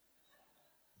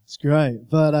It's great,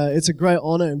 but it's a great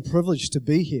honor and privilege to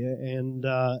be here. And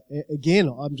again,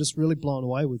 I'm just really blown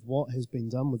away with what has been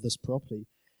done with this property.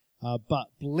 But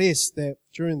blessed that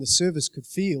during the service could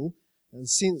feel and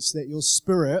sense that your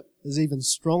spirit is even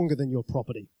stronger than your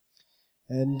property.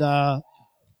 And all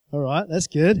right, that's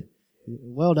good.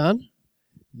 Well done.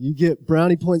 You get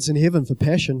brownie points in heaven for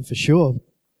passion, for sure.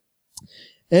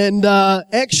 And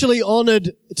actually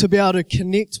honored to be able to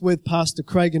connect with Pastor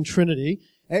Craig and Trinity.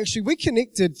 Actually, we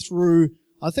connected through,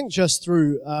 I think just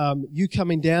through you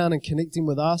coming down and connecting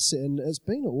with us, and it's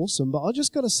been awesome. But I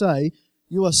just got to say,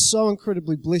 you are so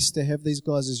incredibly blessed to have these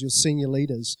guys as your senior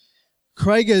leaders.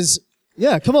 Craig is,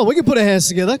 come on, we can put our hands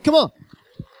together, come on.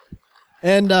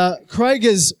 And Craig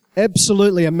is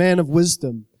absolutely a man of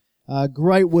wisdom,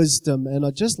 great wisdom, and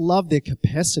I just love their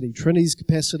capacity, Trinity's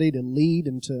capacity to lead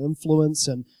and to influence,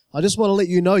 and I just want to let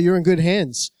you know you're in good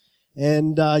hands.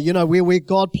 And, where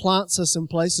God plants us in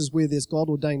places where there's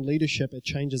God-ordained leadership, it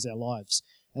changes our lives.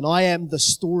 And I am the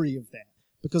story of that.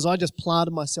 Because I just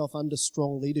planted myself under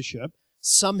strong leadership,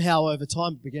 somehow over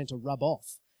time it began to rub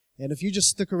off. And if you just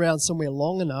stick around somewhere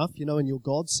long enough, in your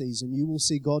God season, you will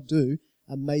see God do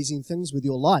amazing things with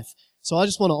your life. So I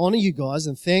just want to honor you guys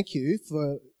and thank you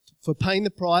for paying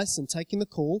the price and taking the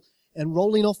call and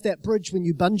rolling off that bridge when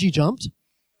you bungee jumped.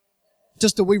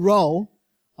 Just a wee roll.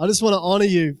 I just want to honor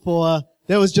you for,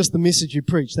 that was just the message you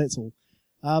preached, that's all.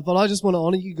 But I just want to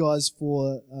honor you guys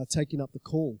for taking up the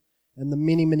call and the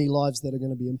many, many lives that are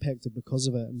going to be impacted because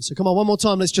of it. And so come on, one more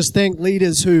time, let's just thank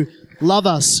leaders who love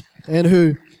us and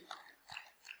who,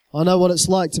 I know what it's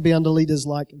like to be under leaders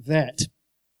like that.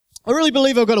 I really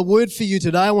believe I've got a word for you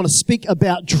today. I want to speak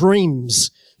about dreams.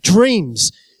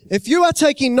 Dreams. If you are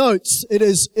taking notes, it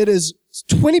is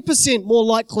 20% more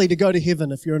likely to go to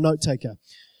heaven if you're a note taker.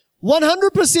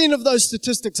 100% of those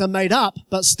statistics are made up,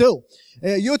 but still,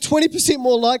 you're 20%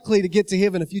 more likely to get to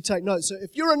heaven if you take notes. So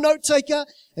if you're a note taker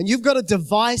and you've got a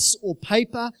device or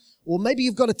paper, or maybe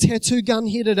you've got a tattoo gun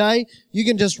here today, you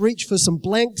can just reach for some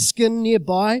blank skin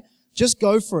nearby. Just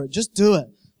go for it. Just do it.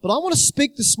 But I want to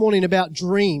speak this morning about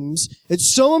dreams.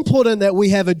 It's so important that we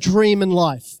have a dream in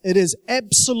life. It is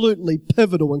absolutely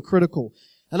pivotal and critical.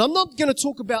 And I'm not going to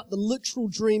talk about the literal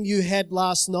dream you had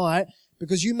last night,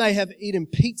 because you may have eaten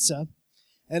pizza,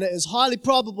 and it is highly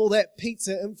probable that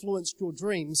pizza influenced your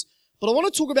dreams. But I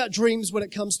want to talk about dreams when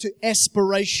it comes to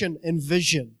aspiration and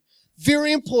vision.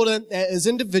 Very important that as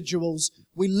individuals,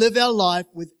 we live our life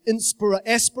with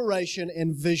aspiration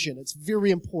and vision. It's very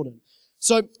important.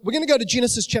 So we're going to go to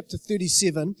Genesis chapter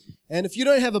 37, and if you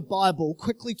don't have a Bible,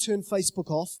 quickly turn Facebook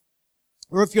off,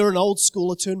 or if you're an old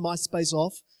schooler, turn MySpace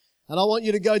off, and I want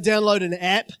you to go download an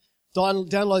app,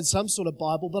 download some sort of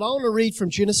Bible, but I want to read from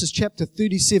Genesis chapter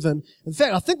 37. In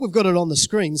fact, I think we've got it on the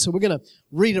screen, so we're going to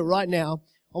read it right now.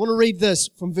 I want to read this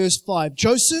from verse 5.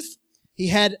 Joseph, he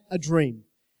had a dream,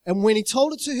 and when he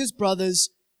told it to his brothers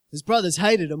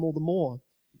hated him all the more.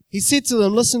 He said to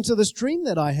them, listen to this dream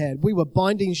that I had. We were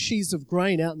binding sheaves of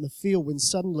grain out in the field when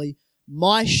suddenly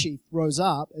my sheaf rose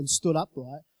up and stood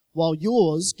upright, while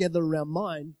yours gathered around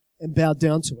mine and bowed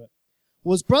down to it.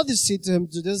 Well, his brothers said to him,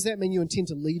 does that mean you intend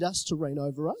to lead us to reign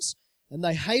over us? And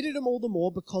they hated him all the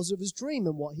more because of his dream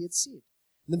and what he had said.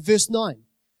 And then verse 9,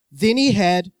 then he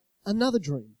had another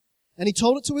dream. And he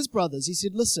told it to his brothers. He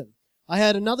said, listen, I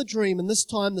had another dream, and this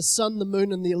time the sun, the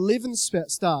moon, and the 11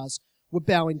 stars were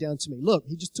bowing down to me. Look,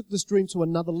 he just took this dream to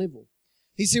another level.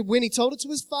 He said, when he told it to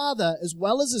his father as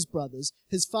well as his brothers,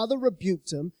 his father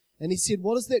rebuked him, and he said,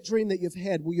 what is that dream that you've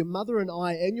had? Will your mother and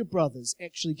I and your brothers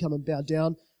actually come and bow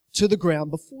down to the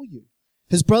ground before you?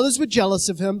 His brothers were jealous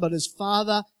of him, but his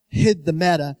father hid the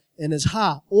matter in his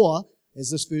heart, or,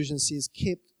 as this version says,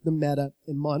 kept the matter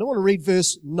in mind. I want to read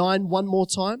verse 9 one more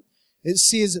time. It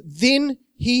says, then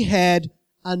he had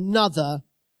another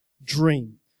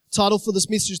dream. Title for this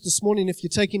message this morning, if you're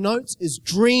taking notes, is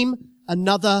Dream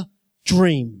Another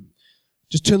Dream.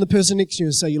 Just turn the person next to you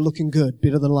and say, you're looking good,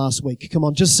 better than last week. Come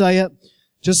on, just say it.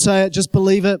 Just say it. Just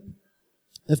believe it.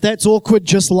 If that's awkward,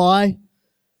 just lie.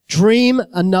 Dream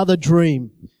another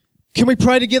dream. Can we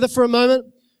pray together for a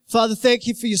moment? Father, thank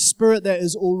you for your spirit that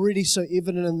is already so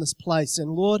evident in this place.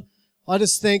 And Lord, I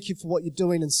just thank you for what you're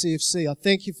doing in CFC. I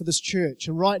thank you for this church.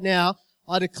 And right now,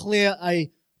 I declare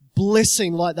a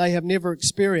blessing like they have never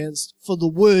experienced for the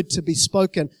word to be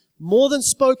spoken. More than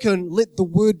spoken, let the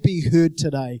word be heard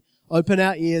today. Open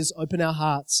our ears, open our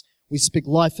hearts. We speak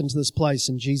life into this place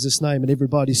in Jesus' name. And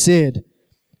everybody said,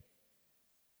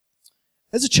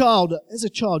 As a child,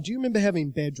 do you remember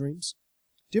having bad dreams?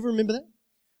 Do you ever remember that?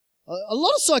 A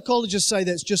lot of psychologists say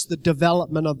that's just the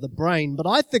development of the brain, but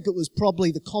I think it was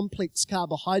probably the complex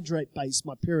carbohydrate base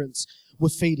my parents were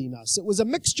feeding us. It was a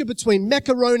mixture between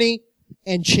macaroni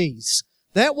and cheese.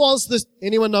 That was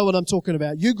anyone know what I'm talking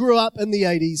about? You grew up in the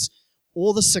 80s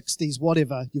or the 60s,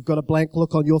 whatever. You've got a blank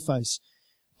look on your face.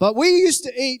 But we used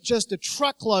to eat just a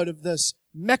truckload of this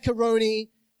macaroni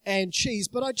and cheese.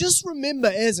 But I just remember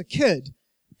as a kid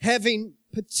having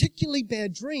particularly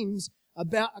bad dreams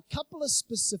about a couple of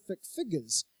specific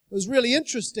figures. It was really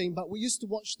interesting, but we used to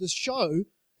watch this show.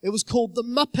 It was called The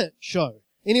Muppet Show.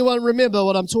 Anyone remember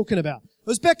what I'm talking about? It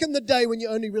was back in the day when you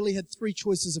only really had 3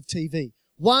 choices of TV.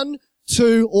 1,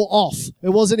 2, or off. It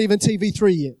wasn't even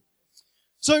TV3 yet.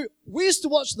 So we used to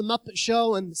watch The Muppet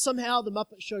Show, and somehow The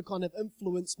Muppet Show kind of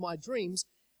influenced my dreams.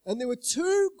 And there were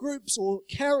 2 groups or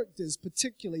characters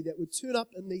particularly that would turn up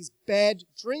in these bad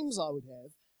dreams I would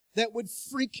have that would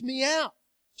freak me out.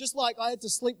 Just like I had to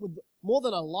sleep with more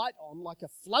than a light on, like a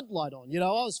floodlight on.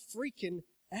 I was freaking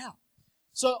out.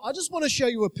 So I just want to show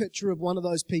you a picture of one of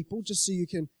those people just so you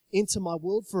can enter my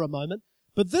world for a moment.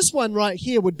 But this one right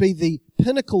here would be the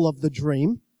pinnacle of the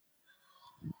dream.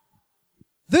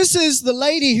 This is the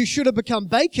lady who should have become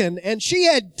bacon, and she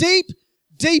had deep,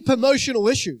 deep emotional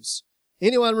issues.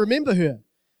 Anyone remember her?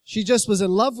 She just was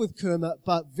in love with Kermit,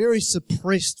 but very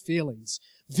suppressed feelings.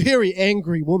 Very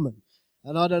angry woman.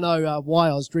 And I don't know why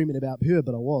I was dreaming about her,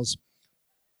 but I was.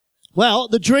 Well,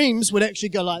 the dreams would actually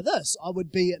go like this. I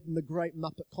would be in the Great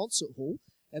Muppet Concert Hall,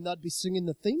 and they'd be singing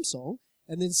the theme song,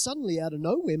 and then suddenly, out of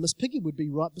nowhere, Miss Piggy would be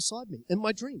right beside me in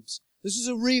my dreams. This is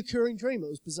a reoccurring dream. It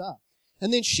was bizarre.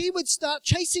 And then she would start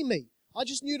chasing me. I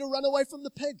just knew to run away from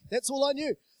the pig. That's all I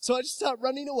knew. So I just start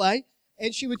running away,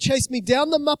 and she would chase me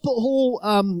down the Muppet Hall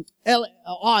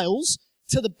aisles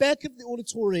to the back of the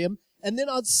auditorium, and then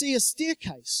I'd see a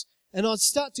staircase, and I'd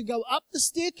start to go up the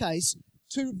staircase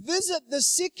to visit the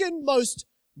second most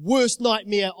worst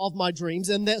nightmare of my dreams,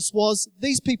 and that was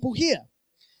these people here.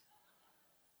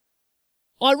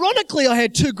 Ironically, I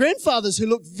had 2 grandfathers who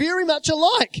looked very much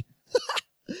alike.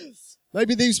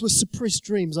 Maybe these were suppressed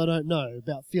dreams, I don't know,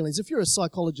 about feelings. If you're a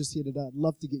psychologist here today, I'd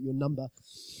love to get your number,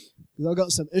 because I've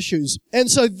got some issues.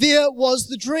 And so there was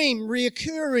the dream,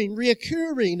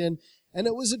 reoccurring, and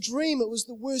it was a dream, it was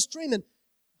the worst dream.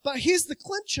 But here's the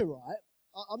clincher, right?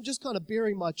 I'm just kind of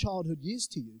bearing my childhood years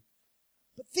to you.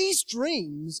 But these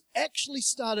dreams actually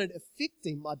started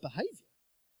affecting my behavior.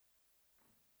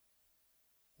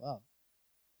 Wow.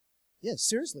 Yeah,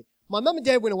 seriously. My mum and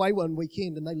dad went away one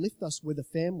weekend and they left us with a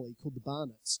family called the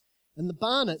Barnetts. And the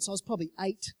Barnetts, I was probably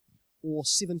 8 or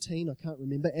 17, I can't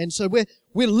remember. And so we're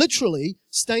literally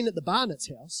staying at the Barnetts'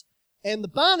 house. And the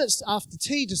Barnetts, after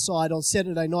tea, decide on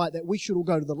Saturday night that we should all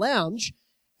go to the lounge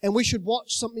and we should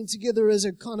watch something together as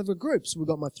a kind of a group. So we've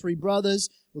got my 3 brothers,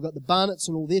 we've got the Barnetts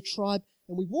and all their tribe,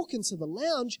 and we walk into the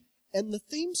lounge and the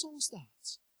theme song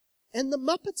starts. And the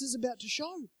Muppets is about to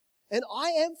show. And I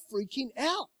am freaking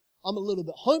out. I'm a little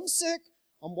bit homesick.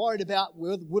 I'm worried about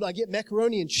would I get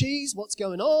macaroni and cheese? What's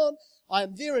going on? I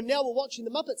am there and now we're watching the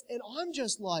Muppets. And I'm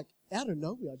just like, out of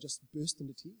nowhere, I just burst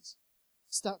into tears.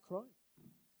 Start crying.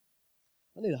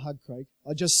 I need a hug, Craig.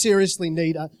 I just seriously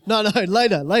need No,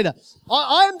 later.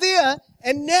 I am there,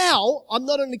 and now I'm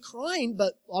not only crying,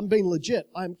 but I'm being legit.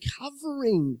 I'm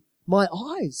covering my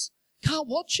eyes. Can't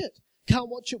watch it. Can't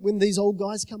watch it when these old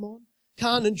guys come on.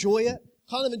 Can't enjoy it.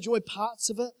 Can't even enjoy parts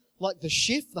of it, like the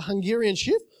chef, the Hungarian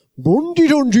chef.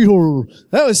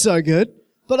 That was so good.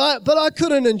 But I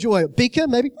couldn't enjoy it. Beaker,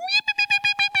 maybe.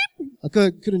 I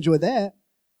could enjoy that.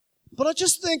 But I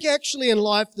just think actually in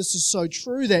life this is so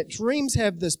true that dreams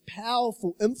have this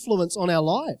powerful influence on our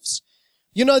lives.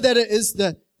 You know that it is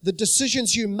the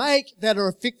decisions you make that are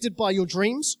affected by your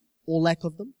dreams or lack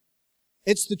of them.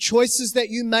 It's the choices that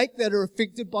you make that are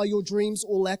affected by your dreams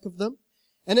or lack of them.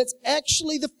 And it's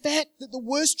actually the fact that the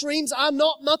worst dreams are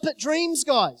not Muppet dreams,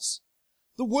 guys.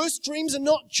 The worst dreams are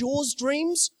not Jaws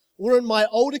dreams, or in my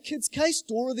older kids' case,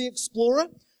 Dora the Explorer.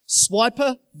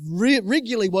 Swiper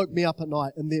regularly woke me up at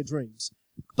night in their dreams.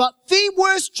 But the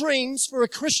worst dreams for a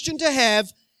Christian to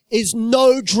have is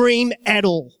no dream at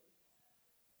all.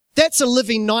 That's a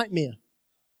living nightmare.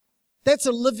 That's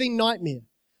a living nightmare.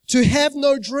 To have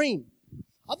no dream.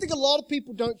 I think a lot of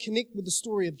people don't connect with the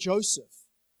story of Joseph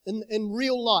in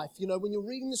real life. You know, when you're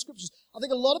reading the scriptures, I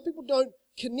think a lot of people don't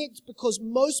connect because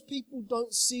most people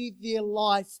don't see their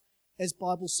life as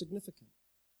Bible significant.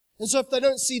 And so if they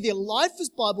don't see their life as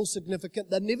Bible significant,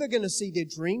 they're never going to see their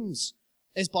dreams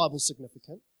as Bible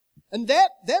significant. And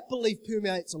that belief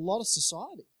permeates a lot of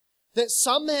society. That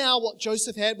somehow what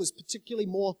Joseph had was particularly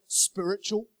more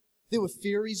spiritual. There were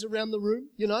fairies around the room,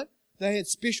 you know. They had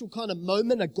special kind of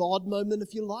moment, a God moment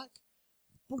if you like.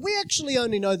 But we actually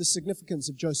only know the significance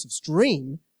of Joseph's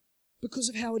dream because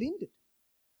of how it ended.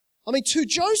 I mean, to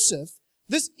Joseph,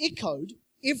 This echoed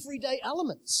everyday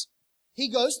elements. He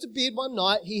goes to bed one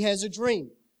night, he has a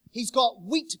dream. He's got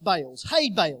wheat bales, hay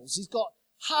bales, he's got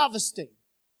harvesting.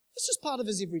 It's just part of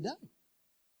his everyday.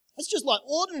 It's just like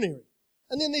ordinary.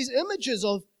 And then these images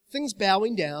of things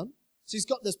bowing down. So he's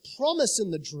got this promise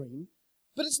in the dream,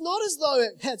 but it's not as though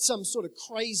it had some sort of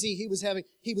crazy he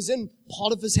was in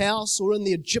Potiphar's house or in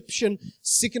the Egyptian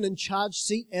second in charge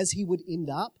seat as he would end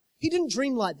up. He didn't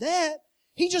dream like that.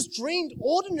 He just dreamed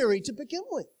ordinary to begin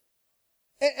with.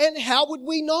 And how would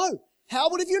we know? How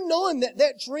would have you known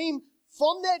that dream,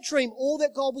 from that dream, all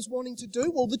that God was wanting to do?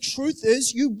 Well, the truth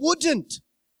is you wouldn't.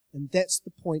 And that's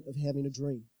the point of having a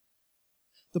dream.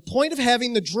 The point of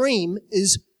having the dream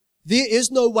is there is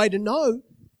no way to know,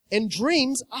 and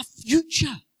dreams are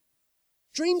future.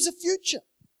 Dreams are future.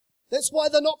 That's why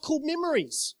they're not called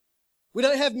memories. We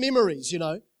don't have memories,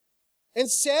 And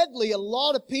sadly, a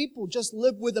lot of people just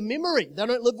live with a memory. They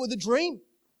don't live with a dream.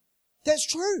 That's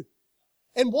true.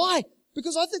 And why?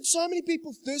 Because I think so many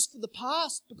people thirst for the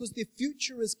past because their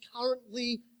future is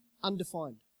currently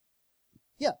undefined.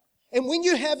 Yeah. And when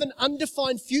you have an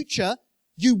undefined future,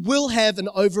 you will have an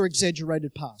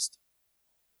over-exaggerated past.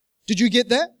 Did you get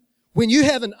that? When you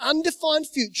have an undefined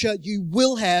future, you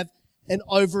will have an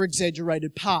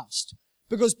over-exaggerated past.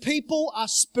 Because people are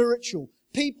spiritual.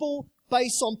 People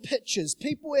base on pictures.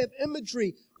 People have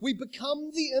imagery. We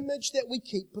become the image that we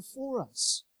keep before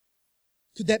us.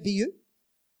 Could that be you?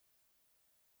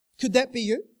 Could that be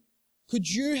you? Could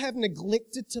you have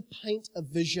neglected to paint a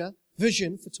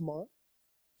vision for tomorrow?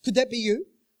 Could that be you?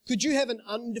 Could you have an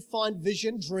undefined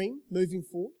vision, dream, moving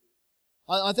forward?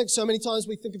 I think so many times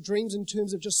we think of dreams in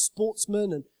terms of just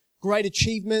sportsmen and great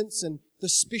achievements and the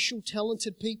special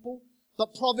talented people.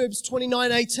 But Proverbs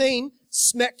 29:18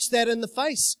 smacks that in the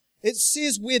face. It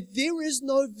says, where there is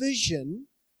no vision,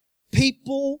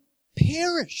 people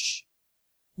perish.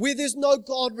 Where there's no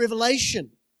God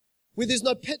revelation, where there's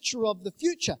no picture of the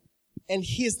future. And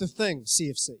here's the thing,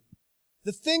 CFC.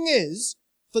 The thing is,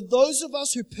 for those of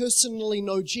us who personally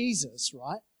know Jesus,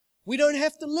 right, we don't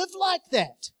have to live like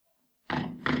that.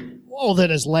 Oh,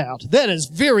 that is loud. That is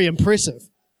very impressive.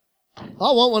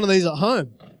 I want one of these at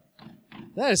home.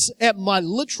 That is at my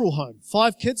literal home.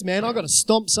 5 kids, man, I've got to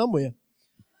stomp somewhere.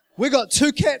 We got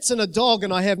 2 cats and a dog,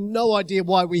 and I have no idea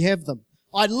why we have them.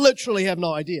 I literally have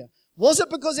no idea. Was it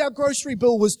because our grocery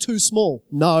bill was too small?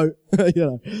 No.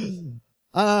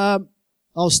 I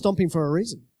was stomping for a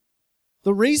reason.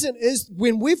 The reason is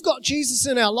when we've got Jesus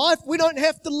in our life, we don't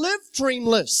have to live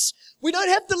dreamless. We don't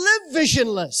have to live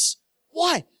visionless.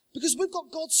 Why? Because we've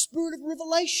got God's Spirit of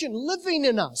revelation living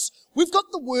in us. We've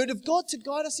got the Word of God to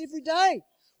guide us every day.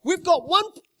 We've got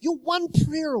you're one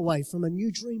prayer away from a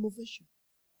new dream or vision.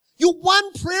 You're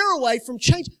one prayer away from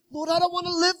change. Lord, I don't want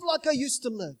to live like I used to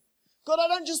live. God, I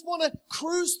don't just want to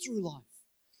cruise through life.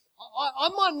 I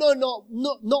might know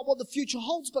not what the future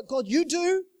holds, but God, you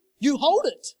do. You hold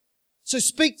it. So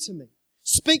speak to me.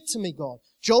 Speak to me, God.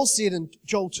 Joel said in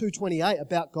Joel 2:28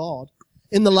 about God,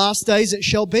 in the last days it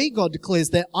shall be, God declares,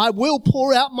 that I will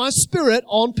pour out my Spirit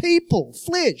on people,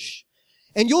 flesh.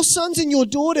 And your sons and your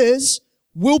daughters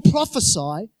will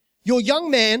prophesy. Your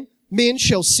young men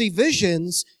shall see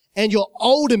visions, and your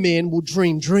older men will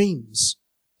dream dreams.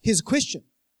 Here's a question.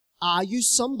 Are you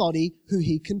somebody who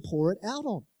He can pour it out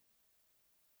on?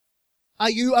 Are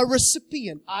you a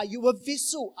recipient? Are you a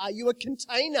vessel? Are you a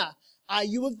container? Are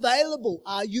you available?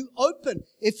 Are you open?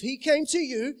 If He came to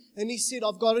you and He said,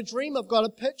 I've got a dream, I've got a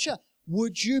picture,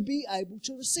 would you be able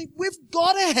to receive? We've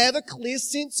got to have a clear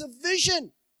sense of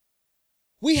vision.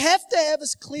 We have to have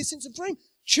a clear sense of dream.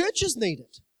 Churches need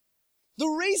it. The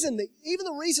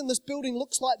reason this building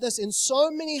looks like this and so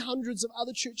many hundreds of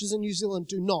other churches in New Zealand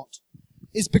do not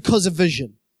is because of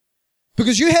vision.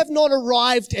 Because you have not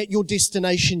arrived at your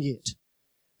destination yet.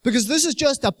 Because this is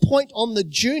just a point on the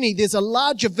journey. There's a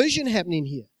larger vision happening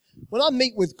here. When I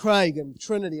meet with Craig and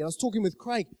Trinity, I was talking with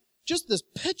Craig, just this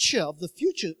picture of the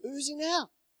future oozing out.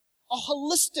 A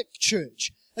holistic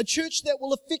church. A church that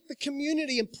will affect the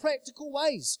community in practical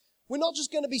ways. We're not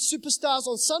just going to be superstars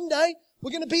on Sunday.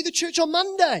 We're going to be the church on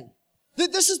Monday.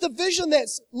 This is the vision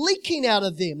that's leaking out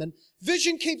of them. And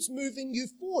vision keeps moving you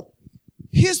forward.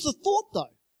 Here's the thought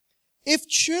though. If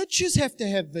churches have to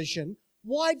have vision,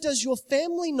 why does your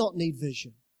family not need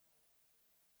vision?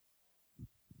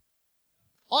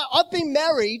 I've been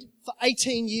married for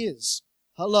 18 years.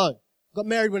 Hello. Got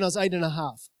married when I was 8 and a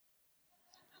half.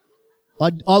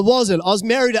 I wasn't. I was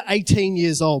married at 18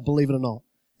 years old, believe it or not.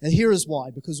 And here is why.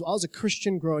 Because I was a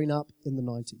Christian growing up in the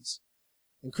 90s.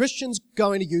 And Christians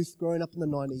going to youth growing up in the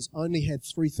 90s only had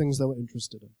 3 things they were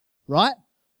interested in. Right?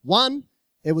 1,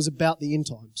 it was about the end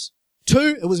times.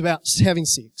 2, it was about having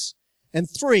sex. And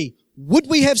 3, would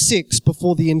we have sex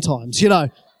before the end times? You know,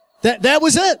 that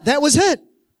was it. That was it.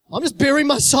 I'm just burying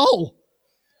my soul.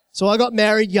 So I got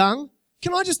married young.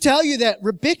 Can I just tell you that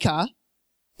Rebecca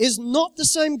is not the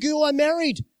same girl I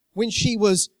married when she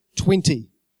was 20.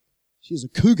 She's a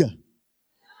cougar.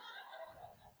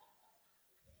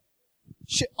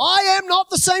 I am not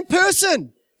the same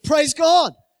person. Praise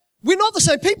God. We're not the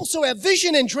same people, so our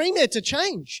vision and dream had to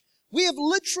change. We have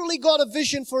literally got a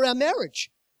vision for our marriage.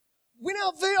 When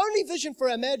our only vision for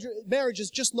our marriage is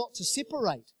just not to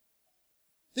separate.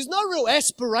 There's no real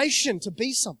aspiration to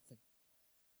be something.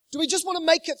 Do we just want to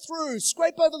make it through,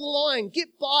 scrape over the line,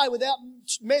 get by without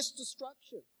mass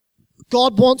destruction?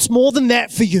 God wants more than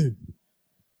that for you.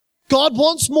 God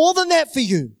wants more than that for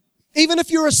you. Even if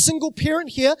you're a single parent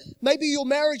here, maybe your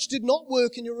marriage did not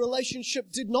work and your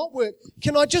relationship did not work.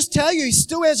 Can I just tell you, He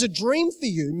still has a dream for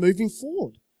you moving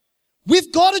forward.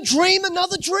 We've got to dream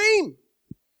another dream.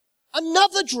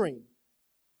 Another dream.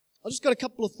 I just got a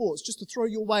couple of thoughts just to throw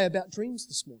your way about dreams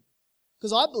this morning.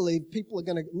 Because I believe people are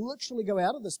going to literally go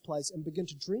out of this place and begin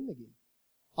to dream again.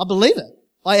 I believe it.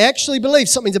 I actually believe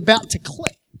something's about to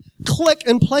click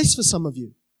in place for some of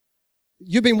you.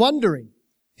 You've been wondering.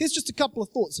 Here's just a couple of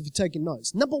thoughts if you're taking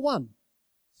notes. Number 1,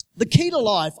 the key to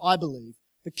life, I believe,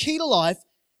 the key to life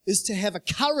is to have a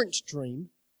current dream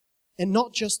and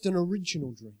not just an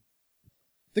original dream.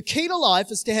 The key to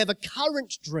life is to have a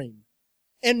current dream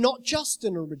and not just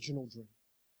an original dream.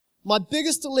 My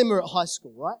biggest dilemma at high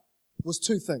school, right, was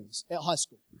 2 things at high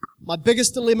school. My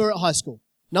biggest dilemma at high school.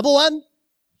 Number 1,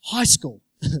 high school.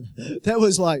 That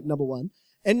was like number 1.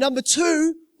 And number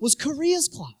 2 was careers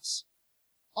class.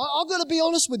 I've got to be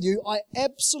honest with you, I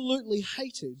absolutely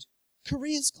hated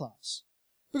careers class.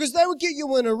 Because they would get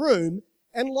you in a room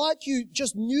and like you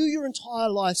just knew your entire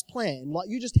life's plan, like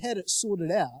you just had it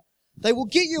sorted out, they will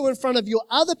get you in front of your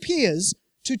other peers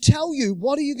to tell you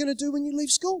what are you going to do when you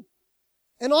leave school.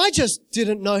 And I just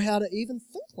didn't know how to even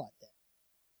think like that.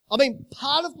 I mean,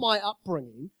 part of my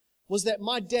upbringing was that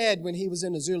my dad, when he was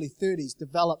in his early 30s,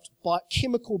 developed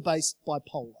chemical-based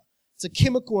bipolar. It's a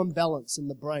chemical imbalance in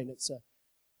the brain.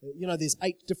 There's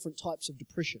 8 different types of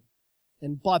depression,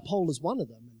 and bipolar is one of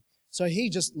them. And so he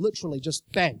just literally just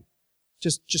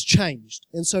changed.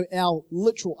 And so our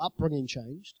literal upbringing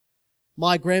changed.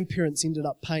 My grandparents ended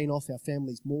up paying off our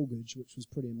family's mortgage, which was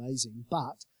pretty amazing.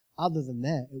 But other than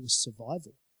that, it was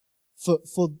survival. For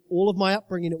all of my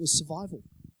upbringing, it was survival.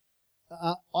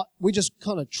 We just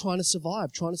kind of trying to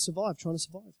survive.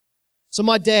 So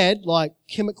my dad,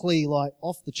 chemically,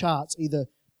 off the charts, either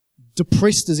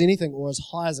depressed as anything or as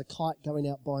high as a kite going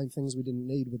out buying things we didn't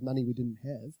need with money we didn't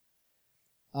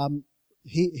have.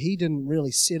 He didn't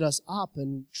really set us up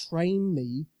and train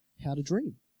me how to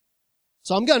dream.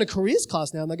 So I'm going to careers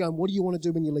class now and they're going, what do you want to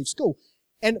do when you leave school?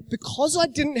 And because I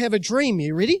didn't have a dream,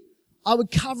 you ready? I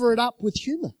would cover it up with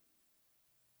humor.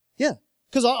 Yeah.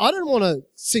 Because I didn't want to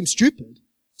seem stupid.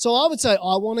 So I would say,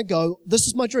 I want to go, this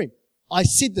is my dream. I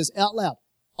said this out loud.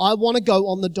 I want to go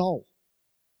on the dole.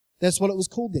 That's what it was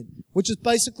called then, which is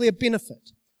basically a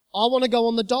benefit. I want to go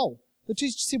on the dole. The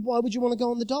teacher said, why would you want to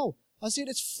go on the dole? I said,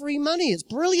 it's free money. It's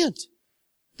brilliant.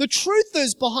 The truth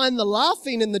is, behind the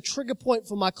laughing and the trigger point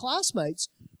for my classmates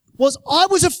was I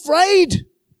was afraid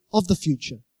of the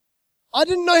future. I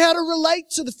didn't know how to relate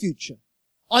to the future.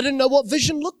 I didn't know what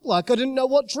vision looked like. I didn't know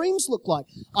what dreams looked like.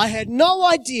 I had no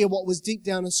idea what was deep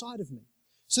down inside of me.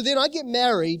 So then I get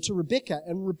married to Rebecca,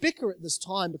 and Rebecca at this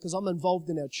time, because I'm involved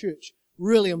in our church,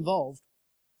 really involved,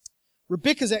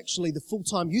 Rebecca's actually the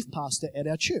full-time youth pastor at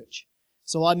our church.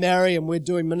 So I marry and we're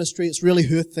doing ministry. It's really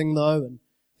her thing though. And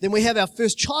then we have our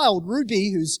first child,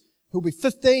 Ruby, who'll be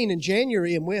 15 in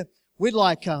January, and we're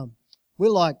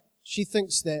like, she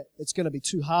thinks that it's going to be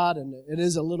too hard, and it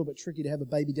is a little bit tricky to have a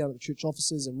baby down at the church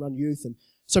offices and run youth. And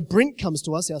so Brent comes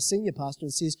to us, our senior pastor,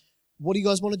 and says, what do you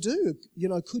guys want to do?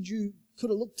 Could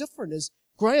it look different?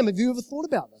 Graham, have you ever thought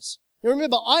about this? Now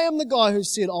remember, I am the guy who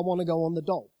said, I want to go on the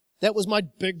dole. That was my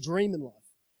big dream in life.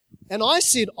 And I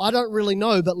said, I don't really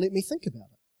know, but let me think about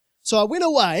it. So I went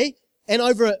away, and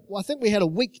I think we had a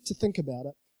week to think about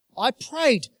it. I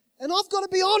prayed, and I've got to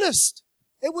be honest.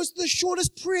 It was the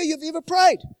shortest prayer you've ever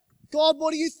prayed. God,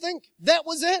 what do you think? That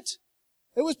was it.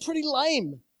 It was pretty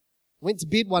lame. Went to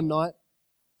bed one night,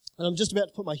 and I'm just about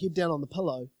to put my head down on the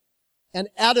pillow, and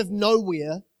out of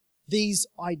nowhere, these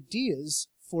ideas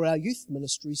for our youth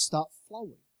ministry start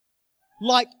flowing. You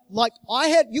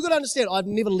got to understand, I've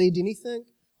never led anything.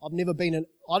 I've never been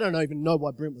I don't even know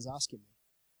why Brent was asking me.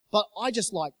 But I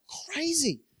just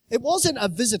crazy. It wasn't a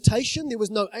visitation. There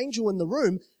was no angel in the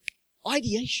room.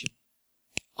 Ideation.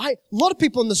 A lot of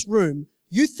people in this room,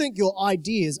 you think your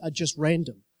ideas are just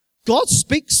random. God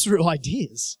speaks through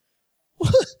ideas.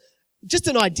 Just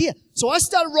an idea. So I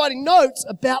started writing notes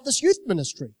about this youth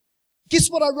ministry. Guess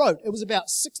what I wrote? It was about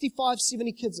 65,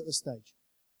 70 kids at this stage.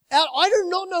 I do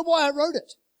not know why I wrote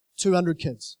it. 200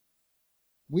 kids.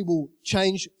 We will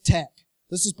change tack.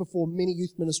 This is before many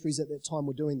youth ministries at that time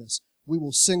were doing this. We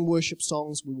will sing worship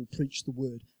songs. We will preach the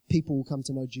word. People will come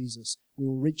to know Jesus. We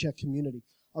will reach our community.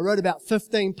 I wrote about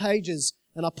 15 pages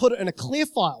and I put it in a clear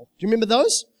file. Do you remember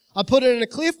those? I put it in a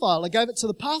clear file. I gave it to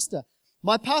the pastor.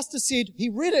 My pastor said, he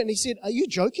read it and he said, "Are you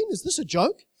joking? Is this a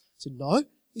joke?" I said, "No."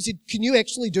 He said, "Can you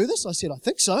actually do this?" I said, "I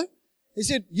think so." He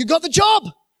said, "You got the job."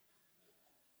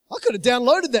 I could have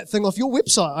downloaded that thing off your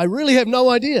website. I really have no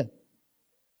idea.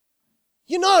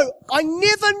 You know, I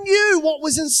never knew what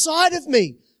was inside of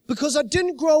me because I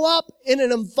didn't grow up in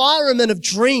an environment of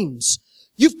dreams.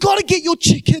 You've got to get your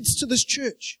kids to this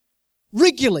church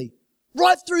regularly,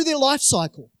 right through their life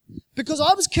cycle. Because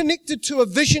I was connected to a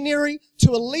visionary,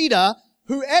 to a leader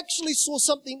who actually saw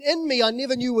something in me I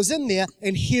never knew was in there.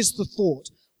 And here's the thought.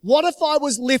 What if I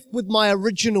was left with my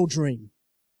original dream?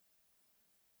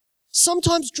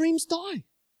 Sometimes dreams die.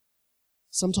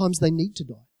 Sometimes they need to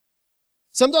die.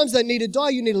 Sometimes they need to die.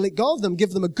 You need to let go of them,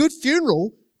 give them a good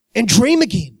funeral, and dream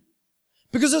again.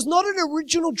 Because it's not an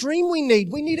original dream we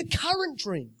need. We need a current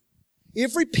dream.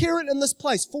 Every parent in this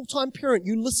place, full-time parent,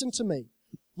 you listen to me.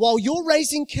 While you're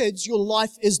raising kids, your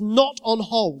life is not on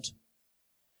hold.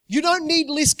 You don't need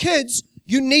less kids.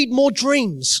 You need more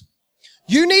dreams.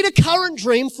 You need a current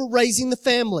dream for raising the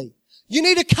family. You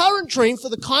need a current dream for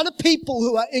the kind of people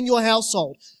who are in your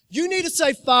household. You need to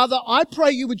say, "Father, I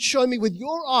pray you would show me with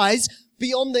your eyes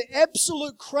beyond the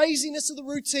absolute craziness of the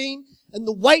routine and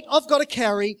the weight I've got to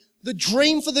carry, the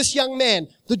dream for this young man,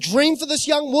 the dream for this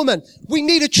young woman." We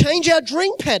need to change our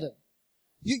dream pattern.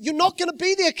 You're not going to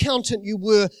be the accountant you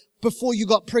were before you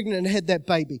got pregnant and had that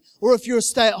baby. Or if you're a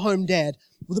stay-at-home dad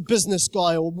or the business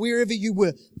guy or wherever you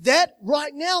were. That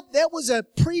right now, that was a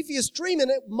previous dream and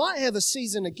it might have a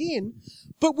season again.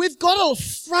 But we've got to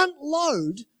front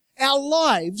load our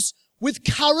lives with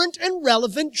current and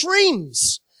relevant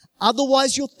dreams.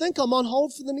 Otherwise, you'll think I'm on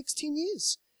hold for the next 10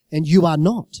 years. And you are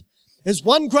not. As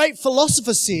one great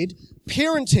philosopher said,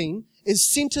 parenting is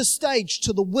center stage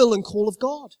to the will and call of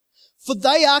God. For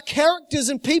they are characters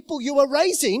and people you are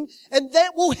raising, and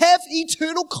that will have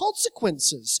eternal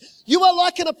consequences. You are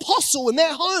like an apostle in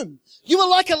that home. You are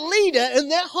like a leader in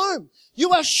that home.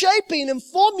 You are shaping and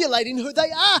formulating who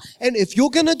they are. And if you're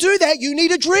going to do that, you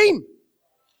need a dream.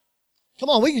 Come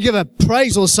on, we can give a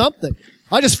praise or something.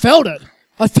 I just felt it.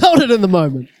 I felt it in the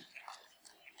moment.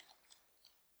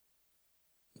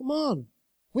 Come on.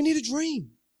 We need a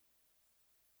dream.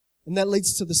 And that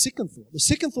leads to the second thought. The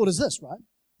second thought is this, right?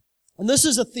 And this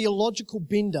is a theological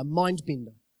bender, mind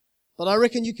bender. But I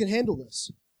reckon you can handle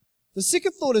this. The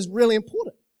second thought is really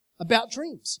important about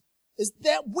dreams, is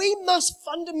that we must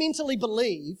fundamentally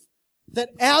believe that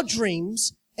our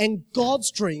dreams and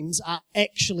God's dreams are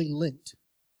actually linked.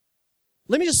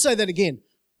 Let me just say that again.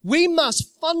 We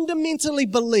must fundamentally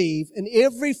believe in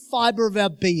every fiber of our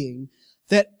being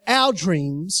that our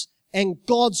dreams and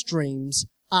God's dreams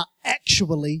are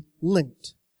actually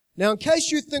linked. Now, in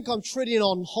case you think I'm treading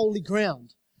on holy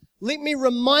ground, let me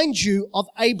remind you of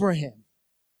Abraham.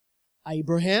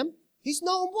 Abraham, he's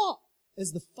known what?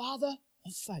 As the father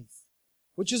of faith,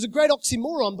 which is a great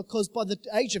oxymoron because by the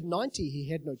age of 90, he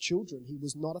had no children. He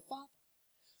was not a father.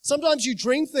 Sometimes you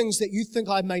dream things that you think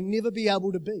I may never be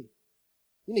able to be.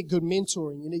 You need good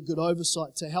mentoring. You need good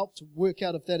oversight to help to work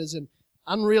out if that is an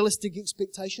unrealistic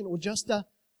expectation or just a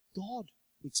God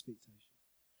expectation.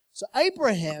 So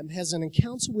Abraham has an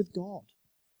encounter with God.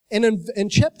 And in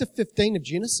chapter 15 of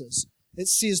Genesis, it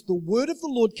says, the word of the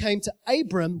Lord came to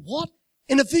Abram, what?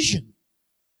 In a vision.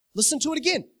 Listen to it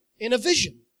again. In a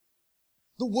vision.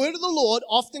 The word of the Lord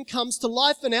often comes to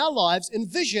life in our lives in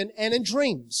vision and in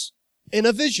dreams. In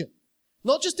a vision.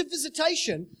 Not just a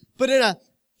visitation, but in a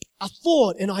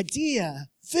thought, an idea,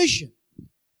 vision.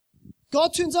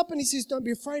 God turns up and he says, don't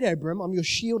be afraid, Abram. I'm your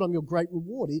shield. I'm your great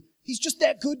reward. He's just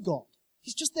that good, God.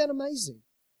 He's just that amazing.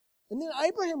 And then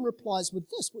Abraham replies with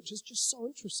this, which is just so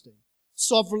interesting.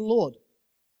 Sovereign Lord,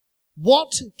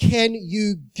 what can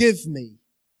you give me?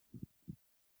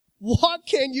 What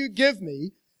can you give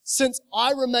me since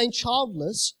I remain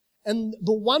childless and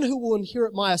the one who will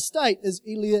inherit my estate is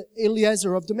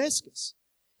Eliezer of Damascus?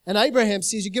 And Abraham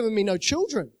says, you're giving me no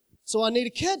children, so I need a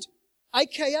kid.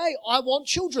 AKA, I want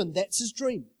children. That's his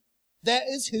dream. That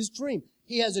is his dream.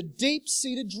 He has a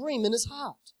deep-seated dream in his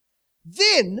heart.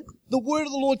 Then the word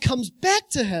of the Lord comes back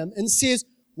to him and says,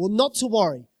 well, not to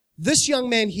worry. This young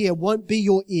man here won't be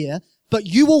your heir, but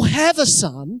you will have a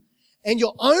son, and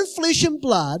your own flesh and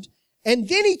blood. And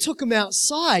then he took him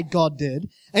outside, God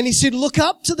did, and he said, look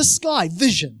up to the sky,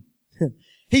 vision.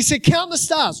 He said, count the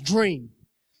stars, dream.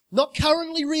 Not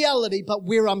currently reality, but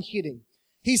where I'm heading.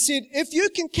 He said, if you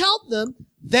can count them,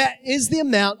 that is the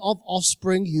amount of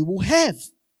offspring you will have.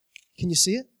 Can you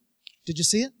see it? Did you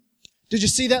see it? Did you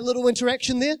see that little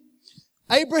interaction there?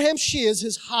 Abraham shares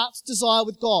his heart's desire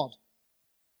with God.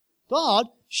 God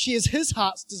shares his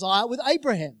heart's desire with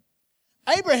Abraham.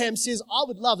 Abraham says, I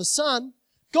would love a son.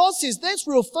 God says, that's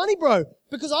real funny, bro,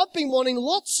 because I've been wanting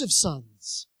lots of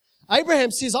sons.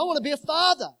 Abraham says, I want to be a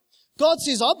father. God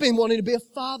says, I've been wanting to be a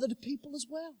father to people as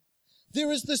well. There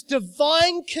is this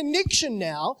divine connection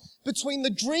now between the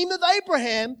dream of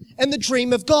Abraham and the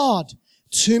dream of God.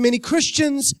 Too many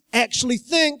Christians actually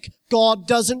think God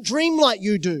doesn't dream like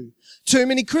you do. Too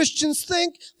many Christians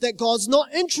think that God's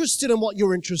not interested in what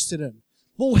you're interested in.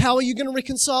 Well, how are you going to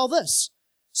reconcile this?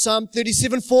 Psalm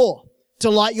 37:4.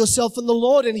 Delight yourself in the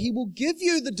Lord and He will give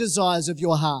you the desires of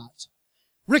your heart.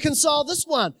 Reconcile this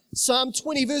one. Psalm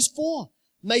 20 verse 4.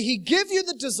 May He give you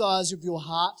the desires of your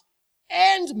heart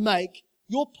and make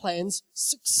your plans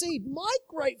succeed. My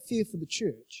great fear for the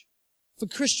church, for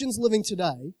Christians living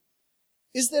today,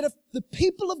 is that if the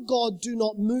people of God do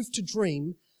not move to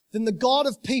dream, then the God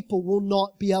of people will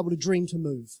not be able to dream to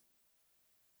move.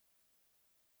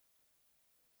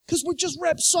 Because we just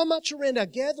wrap so much around our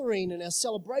gathering and our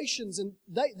celebrations, and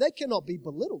they cannot be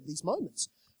belittled, these moments.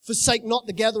 Forsake not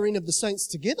the gathering of the saints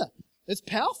together. It's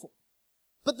powerful.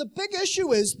 But the big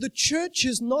issue is the church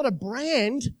is not a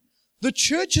brand. The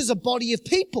church is a body of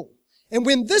people. And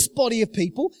when this body of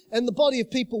people and the body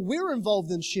of people we're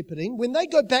involved in shepherding, when they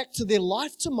go back to their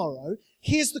life tomorrow,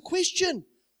 here's the question.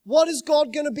 What is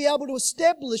God going to be able to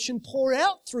establish and pour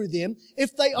out through them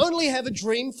if they only have a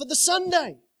dream for the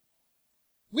Sunday?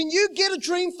 When you get a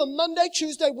dream for Monday,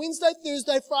 Tuesday, Wednesday,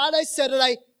 Thursday, Friday,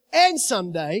 Saturday, and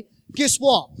Sunday, guess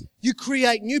what? You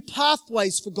create new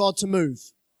pathways for God to move.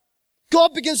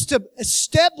 God begins to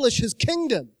establish His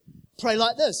kingdom. Pray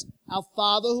like this. Our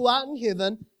Father who art in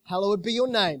heaven, hallowed be your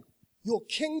name. Your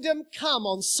kingdom come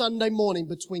on Sunday morning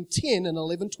between 10 and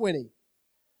 11:20.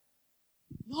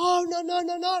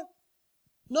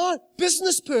 No,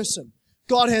 business person.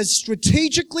 God has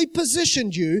strategically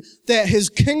positioned you that His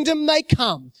kingdom may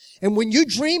come. And when you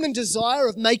dream and desire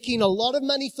of making a lot of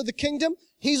money for the kingdom,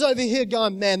 He's over here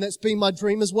going, man, that's been my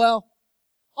dream as well.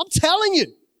 I'm telling you.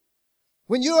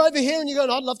 When you're over here and you're going,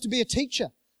 I'd love to be a teacher.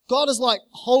 God is like,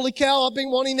 holy cow, I've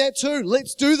been wanting that too.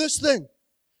 Let's do this thing.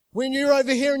 When you're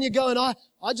over here and you're going, I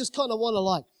just kind of want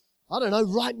to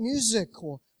write music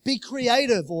or be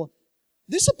creative, or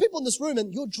there's some people in this room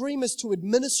and your dream is to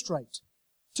administrate,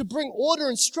 to bring order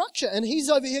and structure. And He's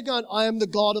over here going, I am the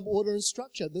God of order and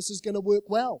structure. This is going to work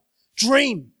well.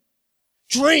 Dream.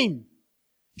 This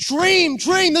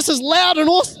is loud and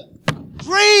awesome.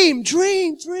 Dream.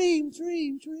 Dream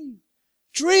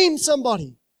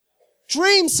somebody.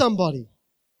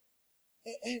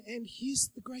 And here's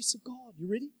the grace of God.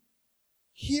 You ready?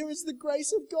 Here is the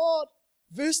grace of God.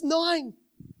 Verse 9.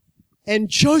 And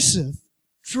Joseph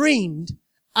dreamed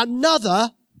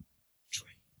another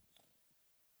dream.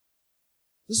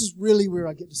 This is really where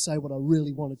I get to say what I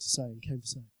really wanted to say and came to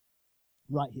say.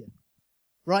 Right here.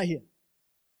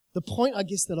 The point, I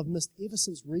guess, that I've missed ever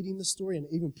since reading the story and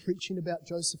even preaching about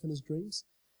Joseph and his dreams,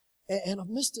 and I've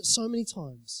missed it so many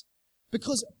times,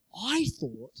 because I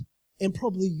thought, and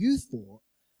probably you thought,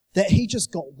 that he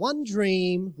just got one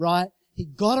dream, right? He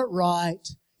got it right.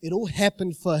 It all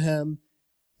happened for him,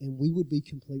 and we would be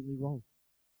completely wrong.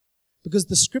 Because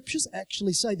the scriptures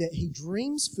actually say that he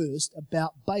dreams first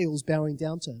about Baals bowing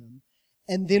down to him,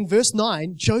 and then verse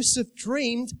 9, Joseph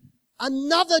dreamed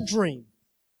another dream.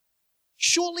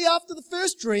 Shortly after the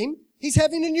first dream, he's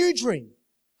having a new dream,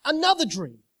 another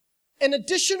dream, an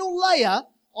additional layer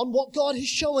on what God has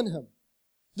shown him.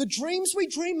 The dreams we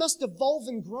dream must evolve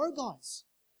and grow, guys.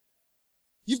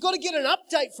 You've got to get an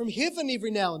update from heaven every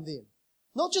now and then.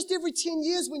 Not just every 10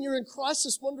 years when you're in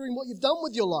crisis wondering what you've done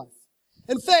with your life.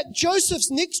 In fact, Joseph's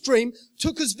next dream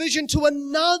took his vision to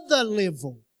another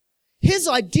level. His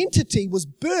identity was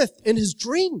birthed in his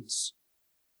dreams.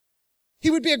 He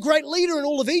would be a great leader in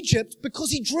all of Egypt because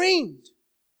he dreamed.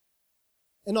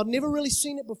 And I'd never really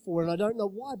seen it before, and I don't know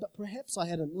why, but perhaps I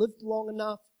hadn't lived long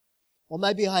enough, or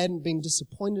maybe I hadn't been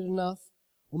disappointed enough,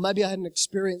 or maybe I hadn't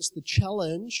experienced the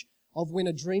challenge of when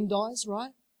a dream dies,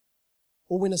 right?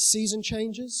 Or when a season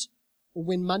changes, or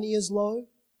when money is low,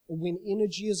 or when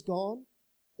energy is gone,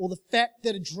 or the fact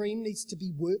that a dream needs to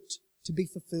be worked to be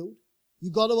fulfilled.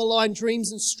 You've got to align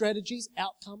dreams and strategies,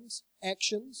 outcomes,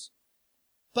 actions.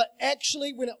 But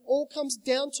actually, when it all comes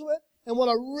down to it, And what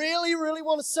I really, really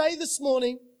want to say this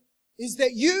morning is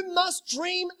that you must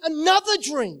dream another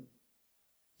dream.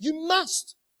 You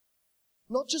must.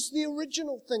 Not just the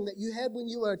original thing that you had when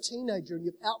you were a teenager and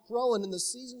you've outgrown and the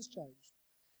seasons changed.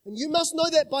 And you must know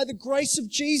that by the grace of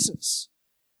Jesus,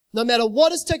 no matter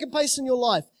what has taken place in your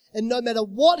life, and no matter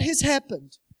what has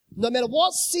happened, no matter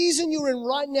what season you're in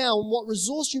right now and what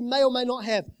resource you may or may not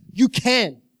have, you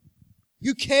can.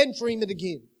 You can dream it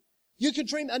again. You can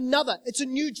dream another. It's a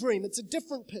new dream. It's a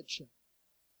different picture.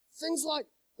 Things like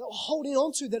that we're holding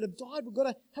on to that have died, we've got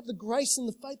to have the grace and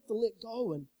the faith to let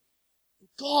go. And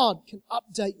God can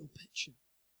update your picture.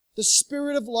 The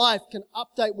Spirit of life can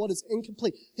update what is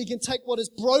incomplete. He can take what is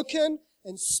broken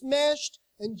and smashed,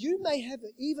 and you may have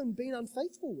even been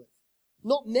unfaithful with,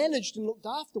 not managed and looked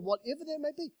after, whatever that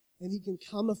may be. And He can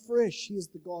come afresh. He is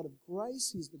the God of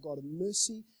grace. He is the God of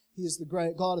mercy. He is the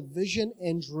great God of vision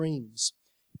and dreams.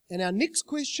 And our next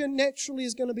question naturally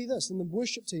is going to be this. And the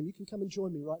worship team, you can come and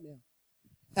join me right now.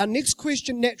 Our next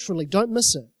question naturally, don't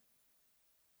miss it,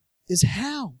 is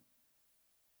how?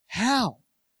 How?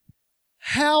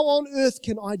 How on earth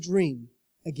can I dream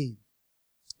again?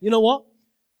 You know what?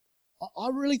 I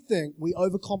really think we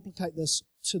overcomplicate this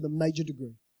to the major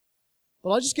degree.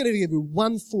 But I'm just going to give you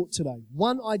one thought today,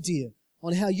 one idea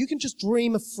on how you can just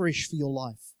dream afresh for your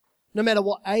life, no matter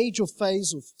what age or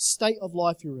phase or state of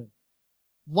life you're in.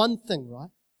 One thing, right?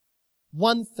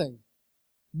 One thing.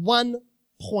 One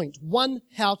point. One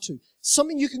how-to.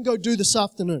 Something you can go do this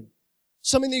afternoon.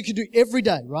 Something that you can do every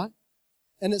day, right?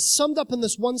 And it's summed up in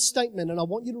this one statement, and I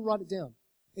want you to write it down.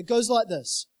 It goes like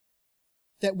this,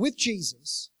 that with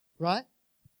Jesus, right,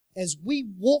 as we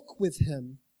walk with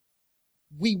Him,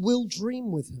 we will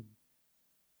dream with Him.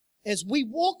 As we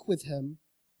walk with Him,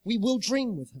 we will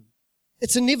dream with Him.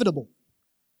 It's inevitable.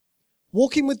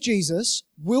 Walking with Jesus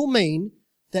will mean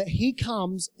that He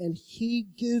comes and He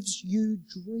gives you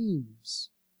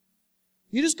dreams.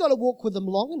 You just got to walk with Him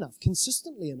long enough,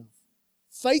 consistently enough,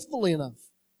 faithfully enough.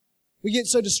 We get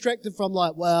so distracted from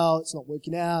like, well, it's not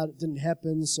working out, it didn't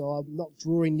happen, so I'm not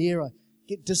drawing near. I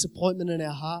get disappointment in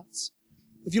our hearts.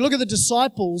 If you look at the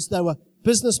disciples, they were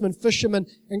businessmen, fishermen,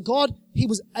 and God, He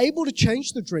was able to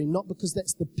change the dream, not because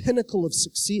that's the pinnacle of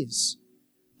success,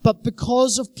 but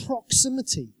because of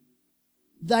proximity.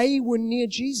 They were near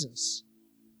Jesus.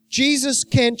 Jesus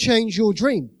can change your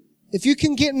dream. If you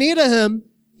can get near to Him,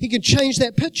 He can change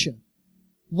that picture.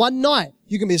 One night,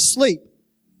 you can be asleep.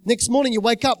 Next morning, you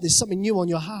wake up, there's something new on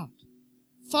your heart.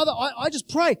 Father, I just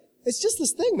pray. It's just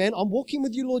this thing, man. I'm walking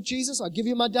with you, Lord Jesus. I give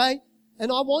you my day,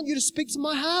 and I want you to speak to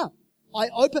my heart.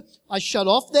 I shut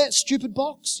off that stupid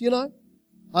box, you know.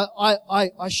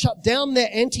 I shut down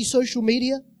that anti-social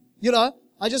media, you know.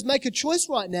 I just make a choice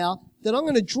right now that I'm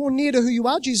going to draw near to who you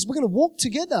are, Jesus. We're going to walk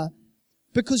together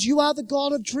because you are the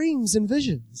God of dreams and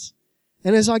visions.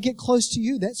 And as I get close to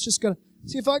you, that's just going to...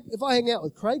 See, if I hang out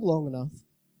with Craig long enough,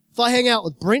 if I hang out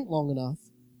with Brent long enough,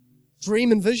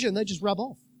 dream and vision, they just rub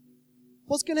off.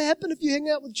 What's going to happen if you hang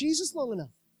out with Jesus long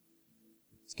enough?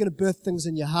 It's going to birth things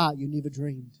in your heart you never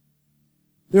dreamed.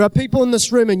 There are people in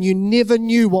this room and you never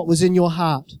knew what was in your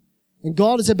heart. And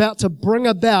God is about to bring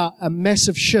about a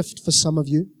massive shift for some of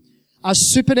you. A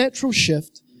supernatural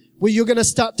shift where you're going to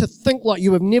start to think like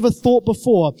you have never thought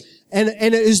before. And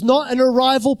it is not an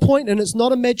arrival point and it's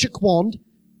not a magic wand.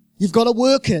 You've got to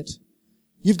work it.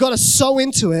 You've got to sow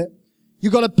into it.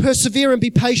 You've got to persevere and be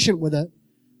patient with it.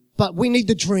 But we need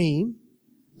the dream.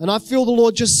 And I feel the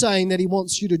Lord just saying that He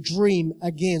wants you to dream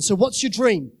again. So what's your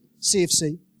dream,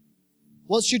 CFC?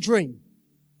 What's your dream?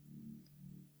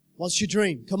 What's your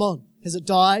dream? Come on. Has it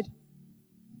died?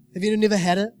 Have you never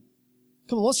had it?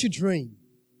 Come on, what's your dream?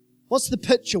 What's the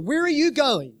picture? Where are you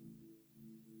going?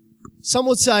 Some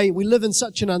would say, we live in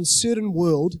such an uncertain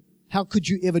world, how could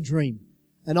you ever dream?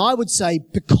 And I would say,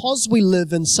 because we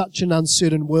live in such an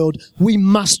uncertain world, we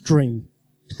must dream.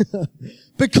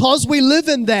 Because we live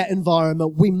in that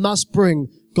environment, we must bring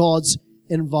God's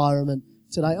environment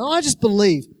today. And I just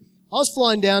believe, I was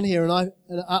flying down here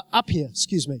up here,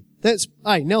 excuse me.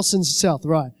 Nelson's south,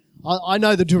 right. I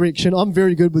know the direction. I'm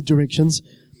very good with directions.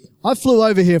 I flew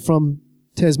over here from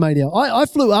Tasmania. I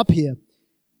flew up here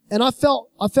and I felt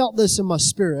this in my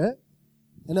spirit,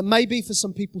 and it may be for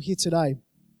some people here today,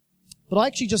 but I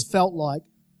actually just felt like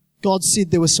God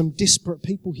said there were some desperate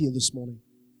people here this morning.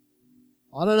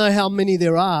 I don't know how many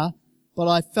there are, but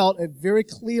I felt it very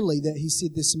clearly that He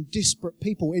said there's some desperate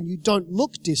people, and you don't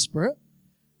look desperate.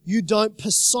 You don't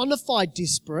personify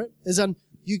desperate, as in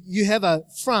you have a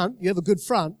front, you have a good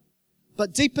front,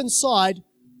 but deep inside,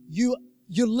 you're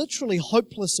literally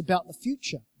hopeless about the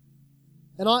future.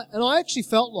 And I actually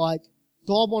felt like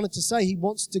God wanted to say He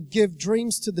wants to give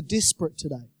dreams to the desperate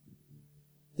today.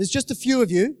 There's just a few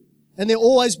of you, and there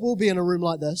always will be in a room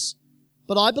like this.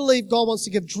 But I believe God wants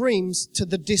to give dreams to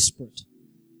the desperate.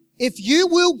 If you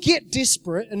will get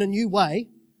desperate in a new way,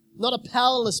 not a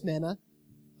powerless manner,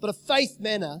 but a faith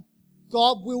manner,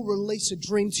 God will release a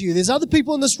dream to you. There's other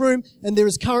people in this room, and there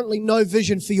is currently no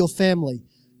vision for your family.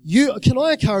 Can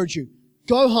I encourage you?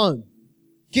 Go home.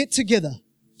 Get together.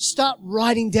 Start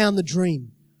writing down the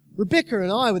dream. Rebecca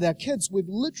and I, with our kids, we've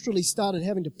literally started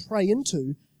having to pray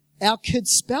into our kids'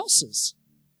 spouses.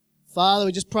 Father,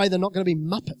 we just pray they're not going to be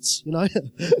muppets, you know.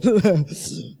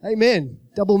 Amen.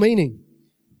 Double meaning.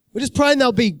 We're just praying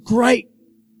they'll be great,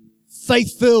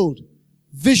 faith-filled,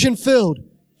 vision-filled,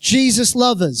 Jesus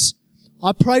lovers.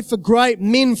 I pray for great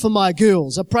men for my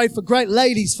girls. I pray for great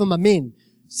ladies for my men.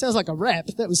 Sounds like a rap.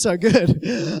 That was so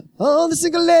good. Oh, the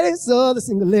single ladies. Oh, the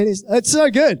single ladies. It's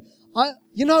so good.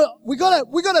 We got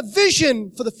a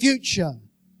vision for the future.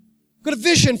 We've got a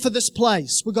vision for this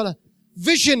place. We've got a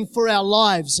vision for our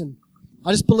lives. And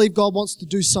I just believe God wants to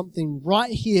do something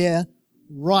right here,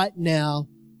 right now,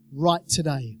 right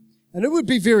today. And it would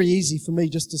be very easy for me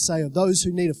just to say, of those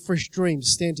who need a fresh dream,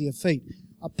 stand to your feet.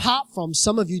 Apart from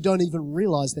some of you don't even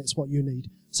realize that's what you need.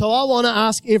 So I want to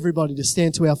ask everybody to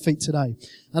stand to our feet today.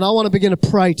 And I want to begin to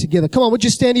pray together. Come on, would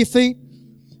you stand to your feet?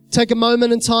 Take a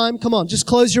moment in time. Come on, just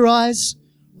close your eyes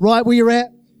right where you're at.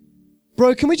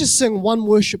 Bro, can we just sing one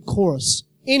worship chorus?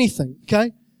 Anything,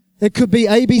 okay? It could be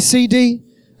A, B, C, D.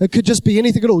 It could just be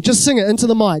anything at all. Just sing it into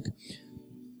the mic.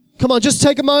 Come on, just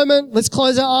take a moment. Let's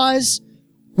close our eyes.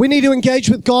 We need to engage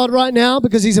with God right now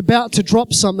because He's about to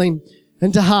drop something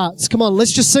into hearts. Come on,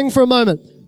 let's just sing for a moment.